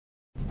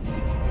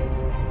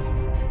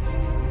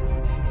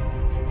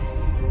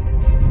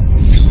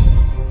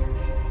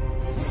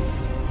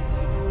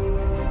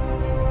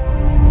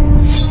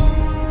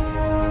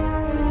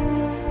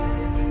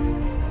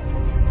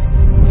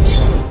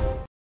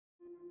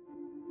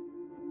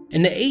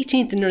In the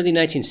 18th and early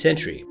 19th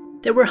century,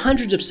 there were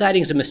hundreds of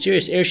sightings of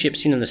mysterious airships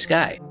seen in the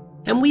sky,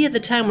 and we at the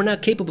time were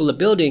not capable of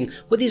building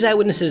what these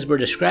eyewitnesses were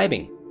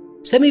describing.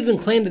 Some even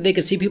claimed that they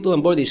could see people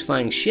on board these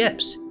flying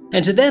ships,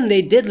 and to them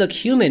they did look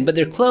human, but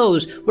their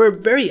clothes were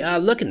very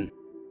odd looking.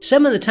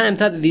 Some of the time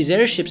thought that these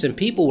airships and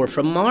people were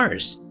from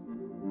Mars.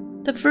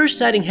 The first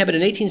sighting happened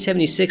in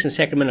 1876 in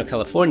Sacramento,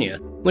 California,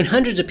 when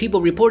hundreds of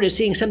people reported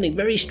seeing something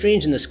very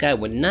strange in the sky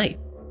one night.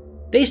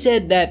 They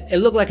said that it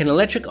looked like an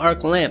electric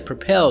arc lamp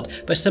propelled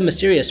by some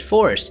mysterious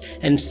force,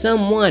 and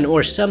someone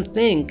or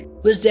something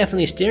was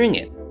definitely steering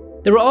it.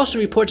 There were also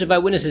reports of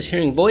eyewitnesses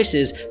hearing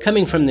voices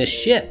coming from this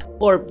ship,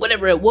 or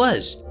whatever it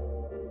was.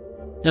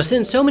 Now,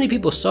 since so many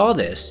people saw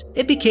this,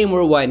 it became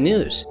worldwide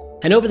news,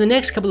 and over the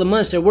next couple of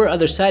months there were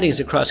other sightings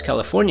across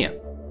California.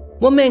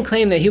 One man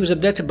claimed that he was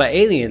abducted by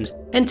aliens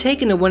and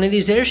taken to one of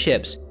these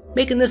airships,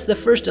 making this the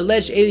first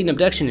alleged alien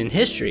abduction in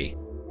history.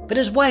 But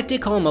his wife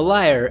did call him a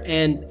liar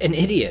and an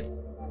idiot.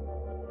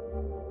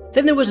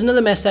 Then there was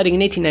another mass sighting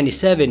in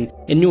 1897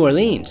 in New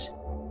Orleans.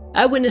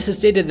 Eyewitnesses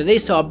stated that they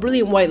saw a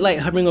brilliant white light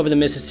hovering over the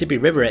Mississippi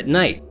River at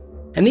night,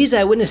 and these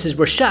eyewitnesses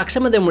were shocked.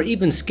 Some of them were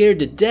even scared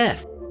to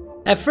death.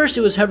 At first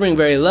it was hovering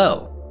very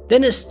low,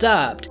 then it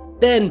stopped,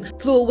 then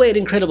flew away at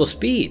incredible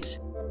speeds.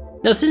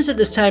 Now, since at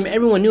this time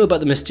everyone knew about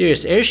the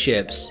mysterious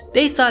airships,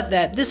 they thought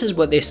that this is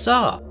what they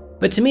saw.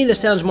 But to me this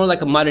sounds more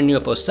like a modern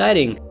UFO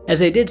sighting, as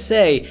they did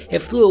say it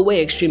flew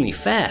away extremely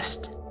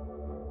fast.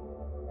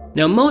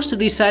 Now, most of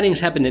these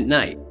sightings happened at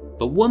night,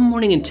 but one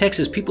morning in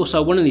Texas people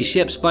saw one of these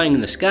ships flying in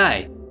the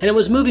sky, and it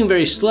was moving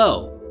very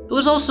slow. It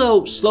was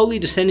also slowly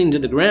descending to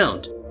the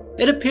ground.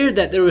 It appeared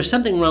that there was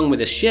something wrong with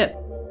the ship.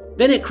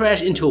 Then it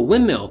crashed into a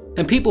windmill,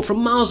 and people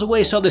from miles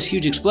away saw this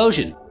huge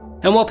explosion.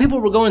 And while people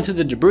were going through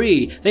the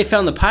debris, they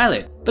found the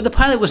pilot, but the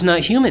pilot was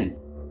not human.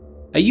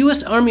 A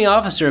US Army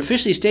officer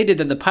officially stated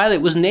that the pilot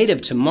was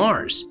native to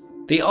Mars.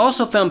 They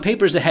also found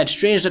papers that had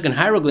strange looking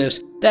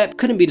hieroglyphs that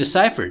couldn't be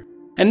deciphered,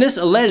 and this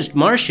alleged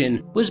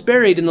Martian was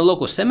buried in the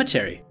local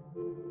cemetery.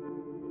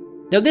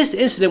 Now, this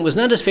incident was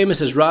not as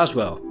famous as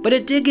Roswell, but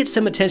it did get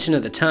some attention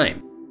at the time.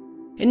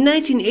 In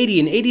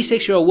 1980, an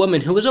 86-year-old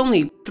woman who was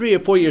only 3 or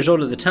 4 years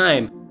old at the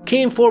time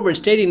came forward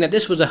stating that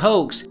this was a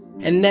hoax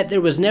and that there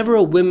was never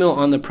a windmill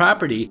on the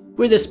property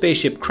where the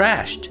spaceship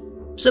crashed.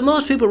 So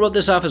most people wrote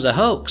this off as a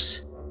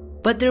hoax.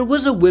 But there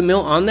was a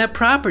windmill on that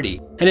property,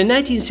 and in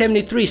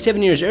 1973,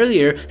 7 years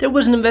earlier, there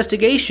was an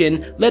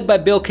investigation led by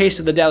Bill Case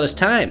of the Dallas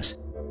Times.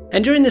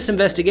 And during this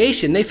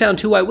investigation, they found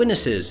 2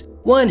 eyewitnesses.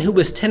 One, who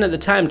was 10 at the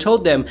time,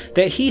 told them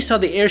that he saw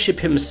the airship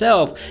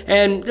himself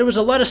and there was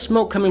a lot of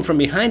smoke coming from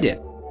behind it.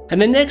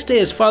 And the next day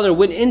his father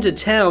went into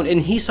town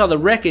and he saw the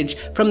wreckage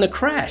from the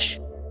crash.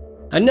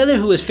 Another,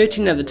 who was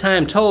 15 at the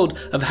time, told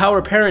of how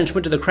her parents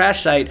went to the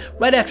crash site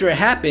right after it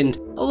happened,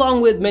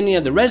 along with many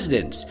of the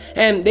residents,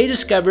 and they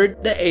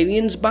discovered the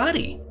alien's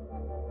body.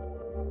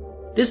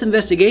 This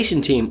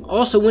investigation team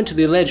also went to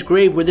the alleged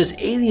grave where this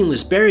alien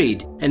was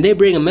buried, and they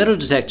bring a metal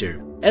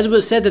detector, as it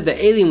was said that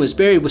the alien was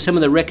buried with some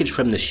of the wreckage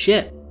from the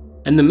ship,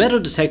 and the metal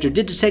detector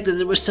did detect that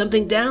there was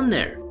something down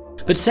there.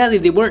 But sadly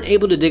they weren't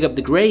able to dig up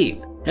the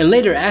grave, and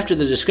later, after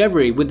the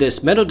discovery with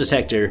this metal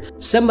detector,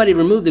 somebody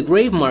removed the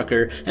grave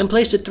marker and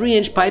placed a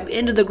 3-inch pipe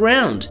into the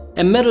ground,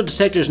 and metal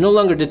detectors no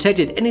longer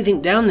detected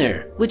anything down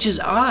there, which is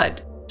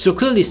odd. So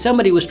clearly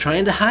somebody was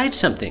trying to hide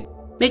something,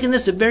 making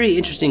this a very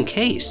interesting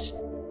case.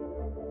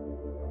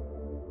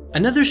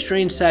 Another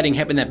strange sighting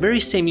happened that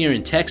very same year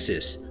in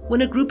Texas,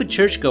 when a group of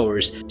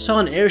churchgoers saw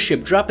an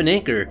airship drop an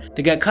anchor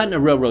that got caught in a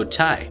railroad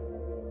tie.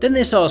 Then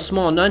they saw a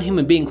small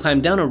non-human being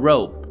climb down a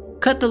rope,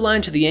 cut the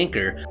line to the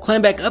anchor,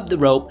 climb back up the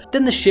rope,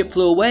 then the ship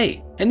flew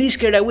away, and these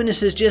scared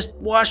eyewitnesses just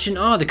watched in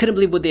awe. They couldn't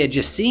believe what they had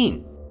just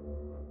seen.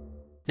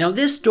 Now,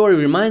 this story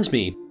reminds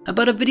me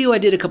about a video I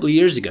did a couple of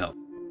years ago.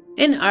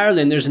 In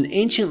Ireland, there's an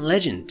ancient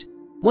legend.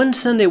 One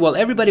Sunday while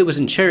everybody was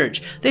in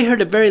church, they heard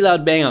a very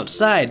loud bang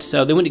outside,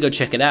 so they went to go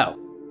check it out.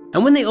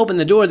 And when they opened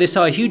the door, they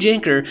saw a huge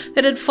anchor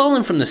that had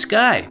fallen from the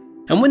sky.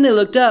 And when they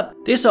looked up,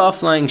 they saw a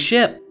flying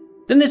ship.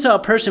 Then they saw a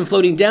person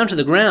floating down to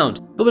the ground.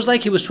 It was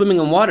like he was swimming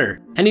in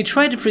water, and he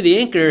tried to free the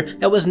anchor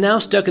that was now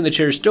stuck in the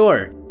church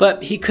door,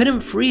 but he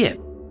couldn't free it.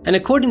 And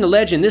according to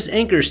legend, this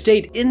anchor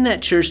stayed in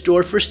that church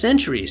door for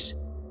centuries.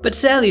 But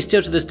sadly,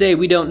 still to this day,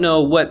 we don't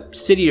know what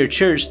city or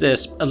church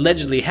this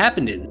allegedly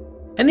happened in.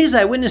 And these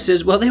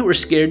eyewitnesses, well, they were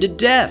scared to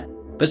death,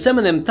 but some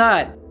of them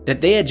thought that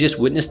they had just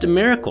witnessed a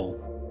miracle.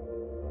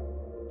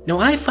 Now,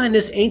 I find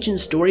this ancient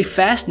story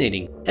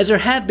fascinating, as there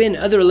have been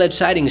other alleged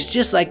sightings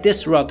just like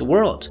this throughout the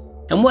world.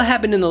 And what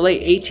happened in the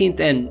late 18th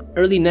and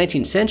early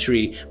 19th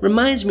century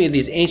reminds me of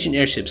these ancient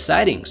airship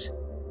sightings.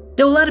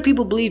 Now, a lot of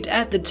people believed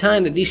at the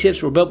time that these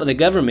ships were built by the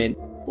government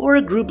or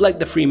a group like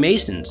the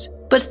Freemasons,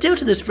 but still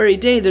to this very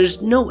day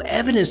there's no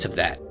evidence of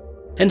that.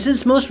 And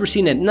since most were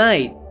seen at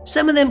night,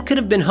 some of them could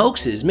have been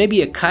hoaxes,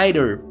 maybe a kite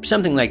or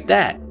something like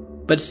that.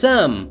 But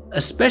some,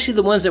 especially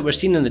the ones that were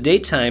seen in the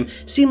daytime,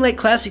 seem like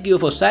classic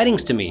UFO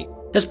sightings to me,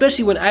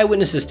 especially when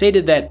eyewitnesses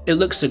stated that it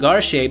looked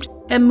cigar-shaped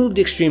and moved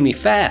extremely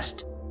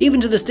fast. Even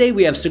to this day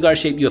we have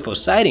cigar-shaped UFO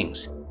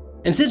sightings.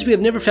 And since we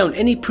have never found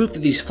any proof that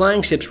these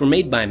flying ships were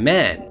made by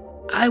man,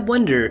 I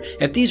wonder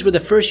if these were the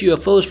first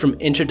UFOs from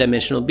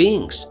interdimensional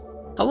beings.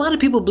 A lot of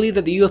people believe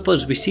that the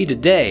UFOs we see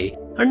today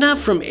are not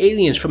from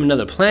aliens from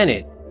another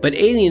planet, but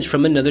aliens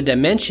from another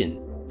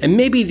dimension. And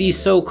maybe these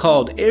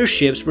so-called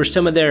airships were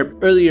some of their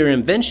earlier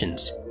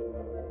inventions.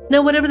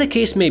 Now, whatever the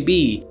case may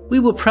be, we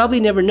will probably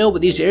never know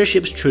what these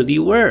airships truly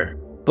were.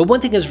 But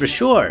one thing is for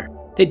sure,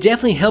 they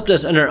definitely helped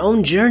us on our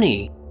own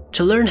journey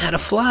to learn how to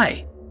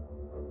fly.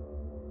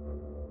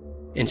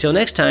 Until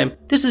next time,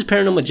 this is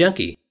Paranormal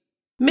Junkie.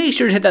 Make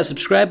sure to hit that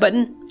subscribe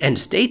button and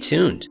stay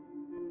tuned.